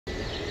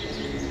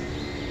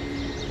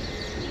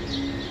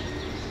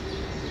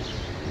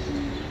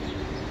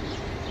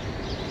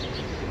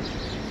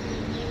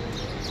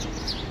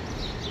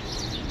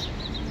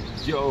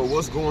Yo,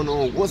 what's going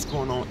on? What's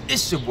going on?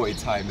 It's your boy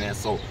Ty, man.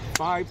 So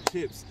 5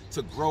 tips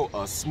to grow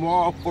a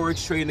small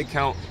Forex trading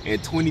account in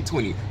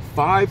 2020.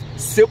 5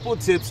 simple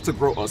tips to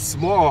grow a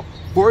small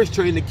Forex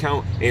trading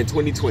account in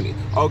 2020.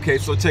 Okay,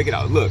 so check it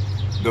out. Look,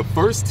 the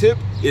first tip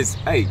is,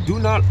 hey, do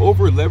not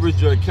over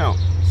leverage your account.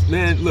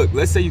 Man, look,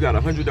 let's say you got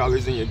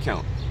 $100 in your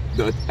account.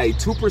 A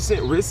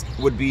 2% risk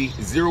would be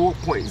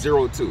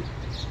 0.02.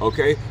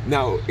 Okay,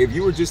 now if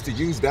you were just to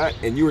use that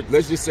and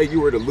let's just say you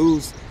were to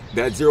lose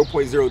that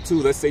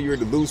 0.02, let's say you were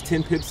to lose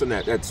 10 pips on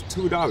that, that's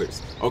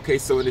 $2. Okay,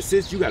 so in a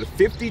sense, you got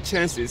 50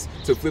 chances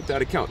to flip that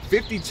account,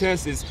 50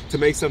 chances to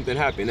make something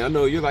happen. I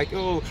know you're like,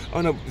 oh,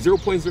 on a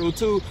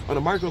 0.02, on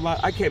a micro lot,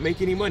 I can't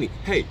make any money.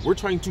 Hey, we're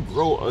trying to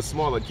grow a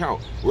small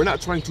account. We're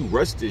not trying to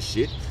rush this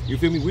shit. You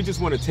feel me? We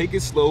just want to take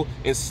it slow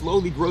and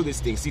slowly grow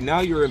this thing. See, now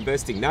you're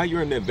investing. Now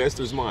you're in the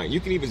investor's mind. You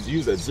can even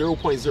use a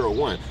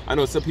 0.01. I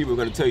know some people are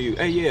going to tell you,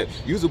 hey, yeah,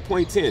 use a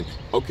 0.10.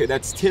 Okay,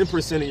 that's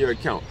 10% of your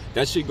account.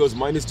 That shit goes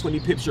minus 20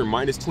 pips, you're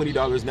minus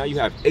 $20. Now you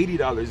have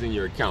 $80 in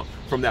your account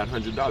from that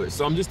 $100.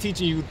 So I'm just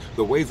teaching you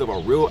the ways of a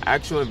real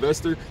actual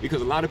investor,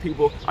 because a lot of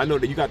people, I know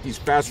that you got these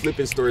fast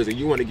flipping stories and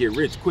you want to get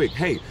rich quick.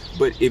 Hey,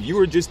 but if you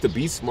were just to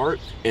be smart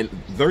and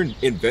learn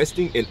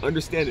investing and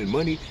understanding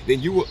money,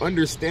 then you will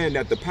understand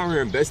that the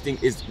power of investing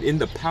is in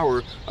the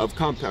power of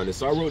compounding.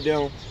 So I wrote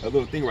down a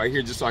little thing right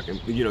here just so I can,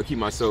 you know, keep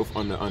myself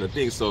on the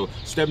thing. So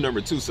step number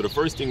 2. So the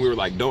first thing we were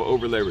like, don't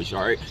over leverage,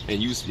 all right,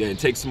 and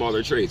take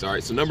smaller trades, all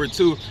right. So number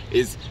 2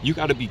 is you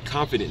got to be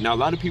confident. Now a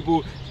lot of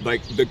people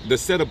like the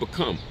setup will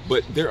come,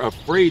 but they're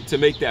afraid to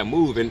make that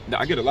move. And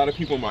I get a lot of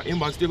people in my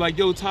inbox, they're like,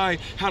 yo, Ty,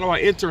 how do I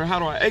enter? How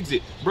do I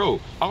exit? Bro,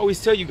 I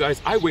always tell you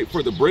guys, I wait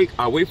for the break,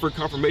 I wait for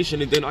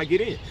confirmation, and then I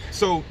get in.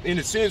 So in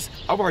a sense,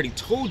 I've already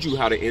told you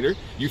how to enter.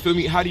 You feel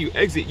me? How do you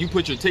exit? You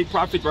put your take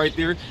profit right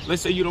there.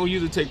 Let's say you don't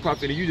use a take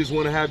profit and you just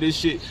want to have this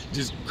shit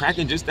just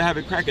cracking, just to have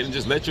it cracking, and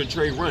just let your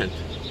trade run.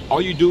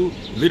 All you do,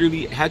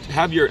 literally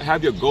have your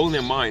goal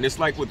in mind. It's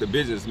like with the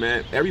business,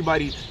 man.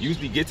 Everybody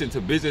usually gets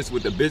into business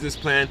with a business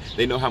plan.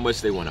 They know how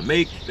much they want to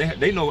make.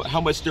 They know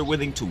how much they're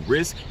willing to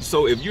risk.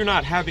 So if you're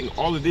not having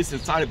all of this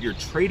inside of your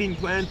trading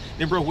plan,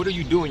 then bro, what are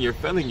you doing? You're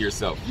failing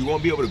yourself. You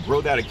won't be able to grow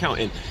that account.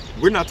 And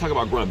we're not talking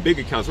about growing big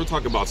accounts. We're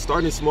talking about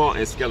starting small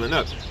and scaling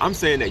up. I'm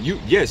saying that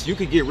yes, you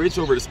could get rich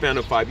over the span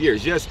of 5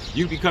 years. Yes,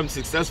 you become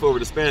successful over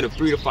the span of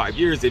 3 to 5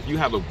 years if you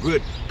have a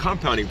good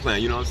compounding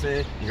plan. You know what I'm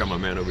saying? You got my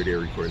man over there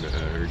recording the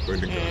car.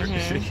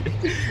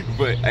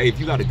 But hey, if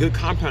you got a good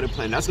compounding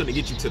plan, that's going to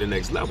get you to the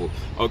next level.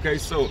 Okay,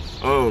 so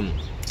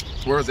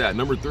where was that?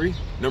 Number 3,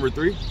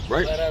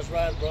 right? That's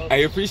right, bro. I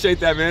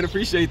appreciate that, man.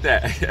 Appreciate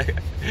that.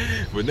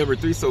 But number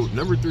 3, so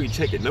number 3,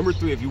 check it. Number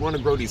 3, if you want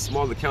to grow these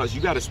small accounts,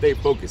 you got to stay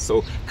focused.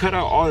 So cut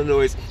out all the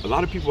noise. A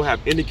lot of people have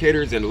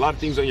indicators and a lot of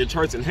things on your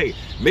charts, and hey,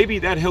 maybe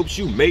that helps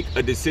you make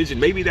a decision.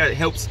 Maybe that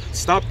helps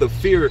stop the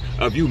fear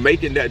of you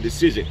making that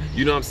decision.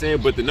 You know what I'm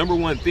saying? But the number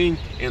 1 thing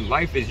in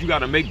life is you got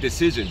to make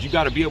decisions. You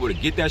got to be able to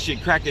get that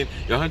shit cracking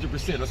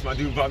 100%. That's my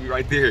dude Bobby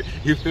right there.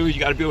 You feel me? You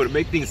got to be able to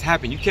make things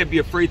happen. You can't be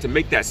afraid to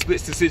make that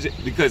split decision,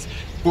 because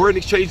foreign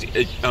exchange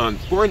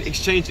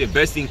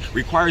investing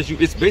requires you,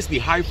 it's basically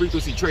high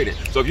frequency trading.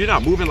 So if you're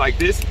not moving like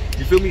this,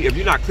 you feel me, if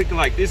you're not clicking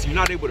like this, you're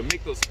not able to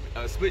make those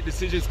split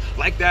decisions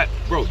like that,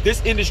 bro,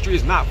 this industry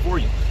is not for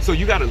you. So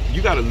you gotta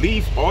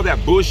leave all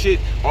that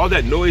bullshit, all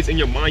that noise in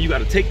your mind. You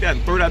gotta take that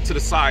and throw that to the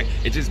side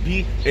and just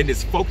be in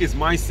this focused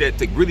mindset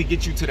to really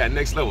get you to that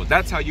next level.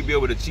 That's how you be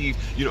able to achieve,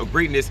 you know,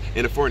 greatness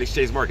in the foreign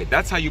exchange market.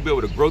 That's how you be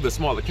able to grow the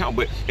small account.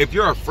 But if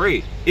you are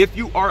afraid,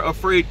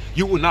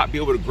 you will not be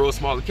able to grow a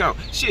small account.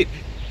 Shit,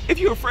 if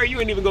you're afraid, you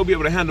ain't even gonna be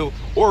able to handle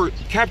or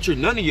capture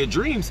none of your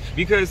dreams,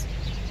 because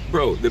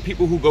bro, the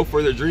people who go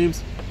for their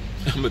dreams,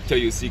 I'm gonna tell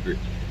you a secret,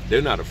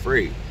 they're not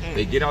afraid.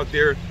 They get out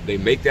there, they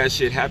make that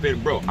shit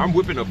happen. Bro, I'm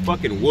whipping a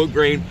fucking wood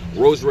grain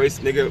Rolls Royce,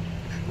 nigga,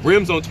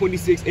 rims on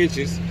 26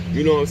 inches,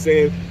 you know what I'm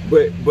saying?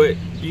 But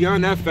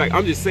beyond that fact,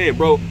 I'm just saying,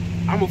 bro,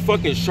 I'm a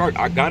fucking shark.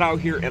 I got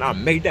out here and I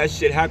made that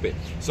shit happen.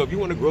 So if you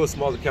want to grow a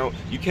small account,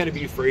 you can't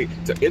be afraid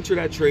to enter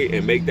that trade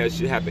and make that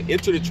shit happen.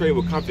 Enter the trade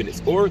with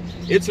confidence, or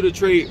enter the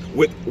trade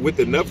with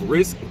enough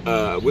risk,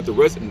 enter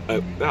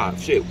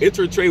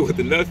a trade with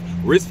enough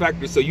risk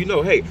factor so you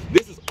know, hey,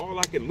 this is all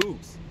I can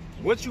lose.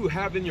 Once you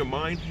have in your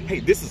mind,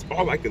 hey, this is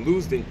all I can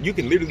lose, then you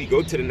can literally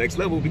go to the next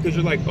level, because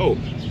you're like, oh,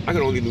 I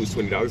can only lose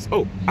 $20.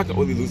 Oh, I can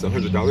only lose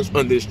 $100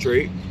 on this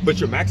trade. But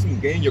your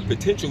maximum gain, your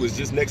potential is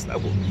just next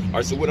level. All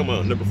right, so what am I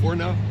on? Number 4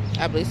 now?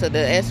 I believe so. The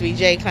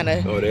SVJ kind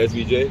of. Oh, the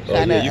SVJ? Oh,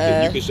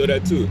 yeah, you can show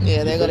that too.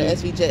 Yeah, there go the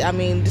SVJ. I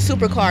mean, the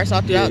supercars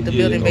all throughout the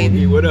building,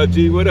 baby. What up,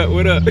 G? What up?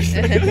 Hey,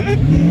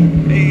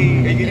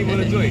 you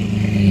want to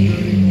join?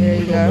 There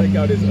you go. Break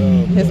out his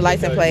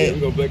license plate. Yeah,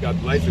 we're gonna break out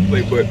the license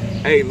plate. But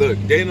hey, look,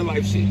 day in the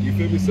life shit. You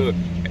feel me? So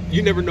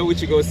you never know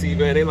what you're gonna see,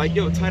 man. They like,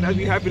 yo, Ty, that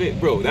be happening,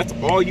 bro. That's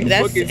all you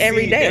fucking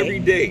every see day. Every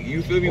day.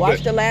 You feel me?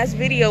 Watch the last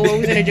video where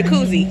we was in a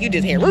jacuzzi. You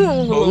just hear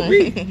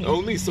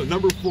only. So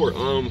number 4,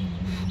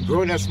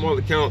 growing that small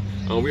account.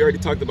 We already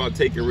talked about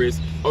taking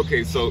risks.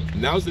 Okay, so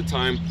now's the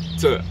time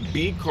to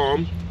be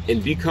calm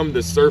and become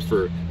the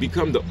surfer,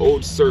 become the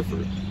old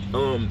surfer.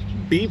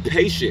 Be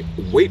patient.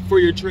 Wait for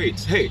your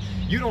trades. Hey,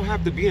 you don't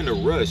have to be in a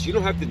rush. You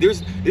don't have to.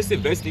 This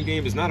investing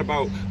game is not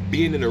about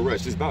being in a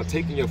rush. It's about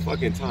taking your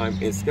fucking time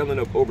and scaling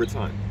up over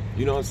time.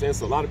 You know what I'm saying?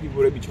 So a lot of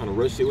people, they be trying to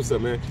rush shit. What's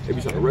up, man? They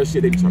be trying to rush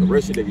shit. They be trying to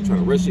rush it. They be trying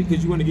to rush it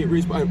because you want to get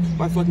rich by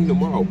fucking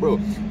tomorrow, bro.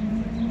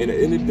 And at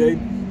the end of the day,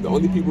 the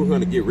only people who are going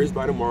to get rich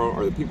by tomorrow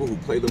are the people who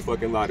play the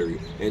fucking lottery.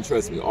 And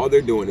trust me, all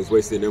they're doing is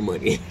wasting their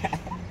money.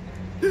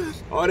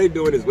 All they're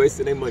doing is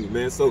wasting their money,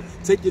 man. So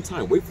take your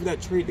time. Wait for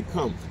that trade to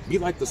come. Be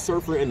like the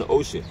surfer in the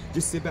ocean.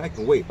 Just sit back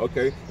and wait,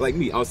 okay? Like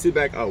me, I'll sit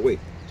back, I'll wait.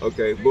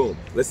 Okay, boom.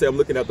 Let's say I'm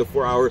looking at the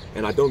 4 hour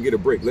and I don't get a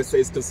break. Let's say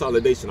it's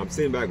consolidation. I'm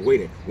sitting back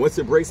waiting. Once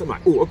it breaks, I'm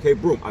like, oh, okay,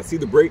 boom. I see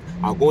the break.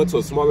 I'll go into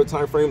a smaller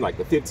time frame, like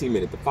the 15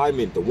 minute, the 5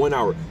 minute, the 1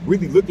 hour.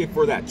 Really looking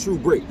for that true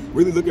break.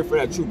 Really looking for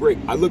that true break.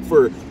 I look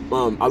for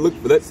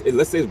let's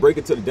say it's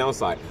breaking to the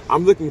downside.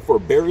 I'm looking for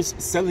bearish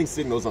selling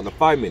signals on the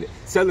 5 minute,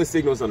 selling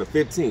signals on the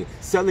 15,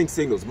 selling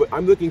signals. But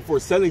I'm looking for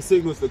selling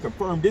signals to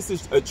confirm this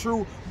is a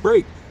true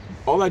break.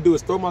 All I do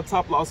is throw my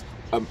throw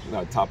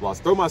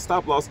my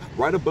stop loss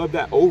right above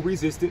that old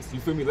resistance. You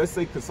feel me? Let's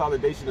say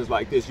consolidation is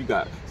like this. You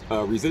got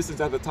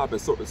resistance at the top and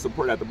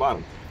support at the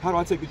bottom. How do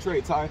I take the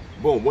trade, Ty?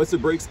 Boom. Once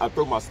it breaks, I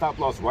throw my stop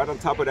loss right on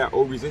top of that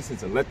old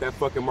resistance and let that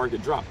fucking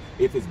market drop.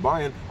 If it's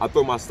buying, I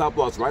throw my stop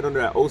loss right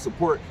under that old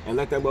support and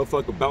let that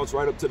motherfucker bounce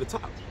right up to the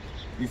top.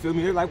 You feel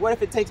me? They're like, what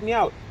if it takes me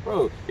out?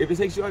 Bro, if it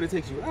takes you out, it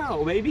takes you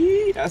out,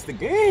 baby. That's the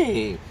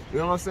game. You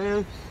know what I'm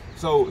saying?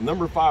 So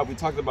number 5, we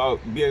talked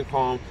about being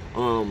calm.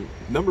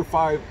 Number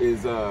 5 is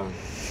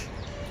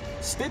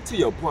stick to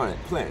your plan.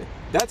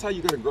 That's how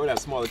you're gonna grow that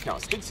small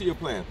account. Stick to your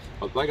plan.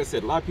 Like I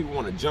said, a lot of people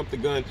want to jump the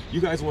gun.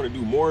 You guys want to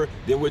do more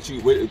than what you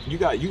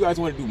guys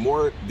want to do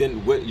more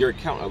than what your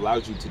account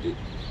allows you to do.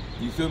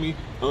 You feel me?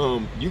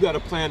 You got a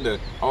plan to,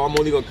 oh, I'm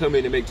only gonna come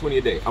in and make 20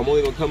 a day. I'm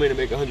only gonna come in and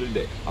make 100 a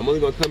day. I'm only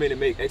gonna come in and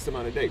make X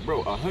amount a day.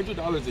 Bro,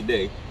 $100 a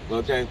day,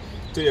 okay,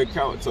 to your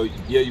account. So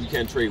yeah, you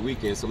can't trade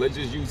weekends. So let's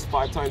just use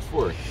 5 times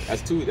 4.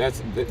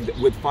 That's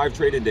with 5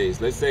 trading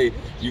days. Let's say,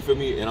 you feel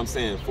me? And I'm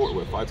saying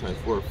 5 times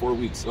 4, 4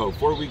 weeks. Oh,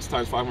 4 weeks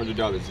times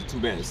 $500 is 2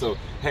 bands. So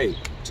hey,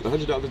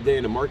 $100 a day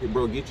in the market,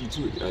 bro, get you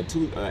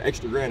two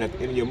extra grand at the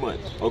end of your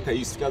month. Okay,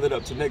 you scale it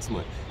up to next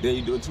month. Then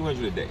you do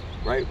 200 a day,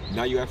 right?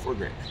 Now you have 4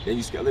 grand. Then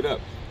you scale it up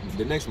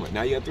the next month.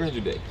 Now you have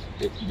 300 a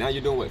day. Now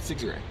you're doing what?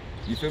 6 grand.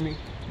 You feel me?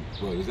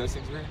 Well, is that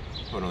 6 grand?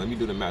 Hold on, let me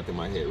do the math in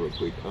my head real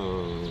quick.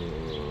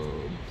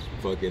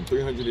 Fucking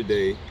 300 a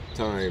day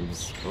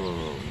times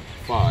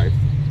 5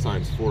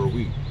 times 4 a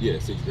week. Yeah,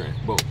 6 grand.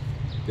 Boom.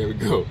 There we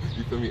go.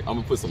 You feel me? I'm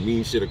gonna put some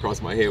mean shit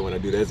across my head when I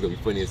do that. It's gonna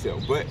be funny as hell.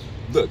 But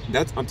look,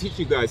 I'm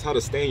teaching you guys how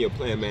to stay in your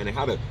plan, man, and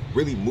how to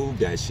really move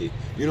that shit.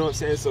 You know what I'm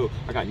saying? So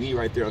I got knee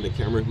right there on the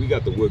camera. We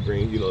got the wood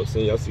grain. You know what I'm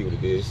saying? Y'all see what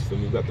it is. So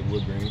we got the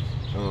wood grain.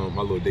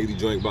 My little daily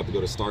joint, about to go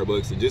to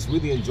Starbucks and just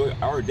really enjoy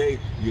our day.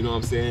 You know what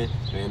I'm saying?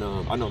 And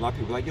I know a lot of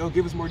people are like, yo,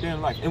 give us more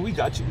damn life. And we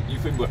got you. You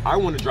feel me? But I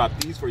want to drop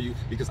these for you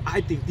because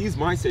I think these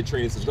mindset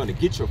trainings is gonna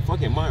get your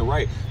fucking mind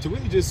right to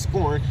really just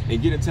score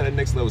and get into that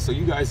next level. So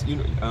you guys, you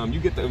know, you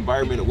get the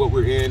environment of what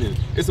we're in, and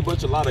it's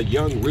a lot of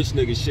young rich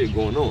nigga shit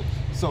going on.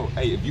 So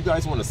hey, if you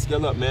guys want to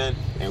scale up, man,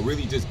 and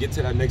really just get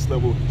to that next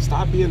level,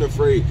 stop being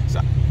afraid.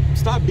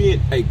 Stop being,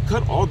 hey,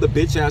 cut all the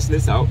bitch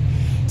assness out.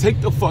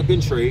 Take the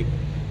fucking trade.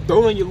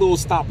 Throw in your little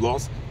stop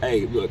loss.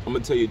 Hey, look, I'm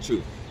gonna tell you the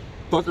truth.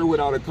 Fuck her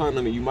without a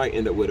condom and you might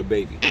end up with a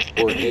baby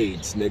or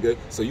AIDS, nigga.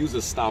 So use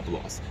a stop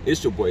loss.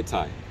 It's your boy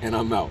Ty, and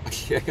I'm out.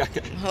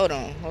 Hold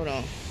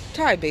on.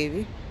 Ty,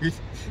 baby.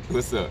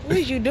 What's up? What are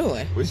you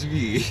doing? What you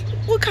mean?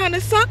 What kind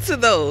of socks are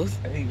those?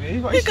 Hey,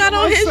 man, he got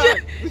on his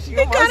socks. He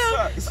got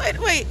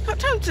on. Wait, I'm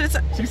talking to the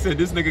side. She said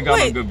this nigga got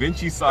on Da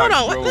Vinci socks.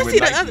 Hold on, bro, let's with see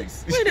the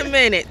Nikes. other. Wait a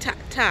minute,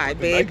 Ty,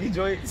 babe. Nike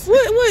joints.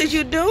 What is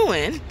you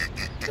doing?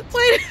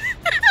 Wait.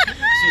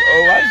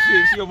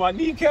 She on my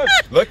kneecap.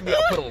 Luckily,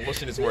 I put on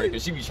lotion this morning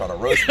because she be trying to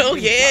roast me.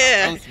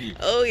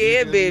 Oh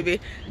yeah, baby.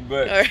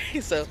 But all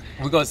right, so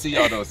we're gonna see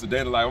y'all though. So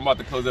then, like, I'm about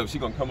to close up. She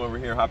gonna come over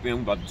here, hop in.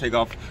 I'm about to take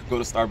off, go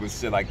to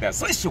Starbucks, shit like that.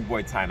 So it's your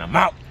boy Ty, and I'm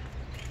out.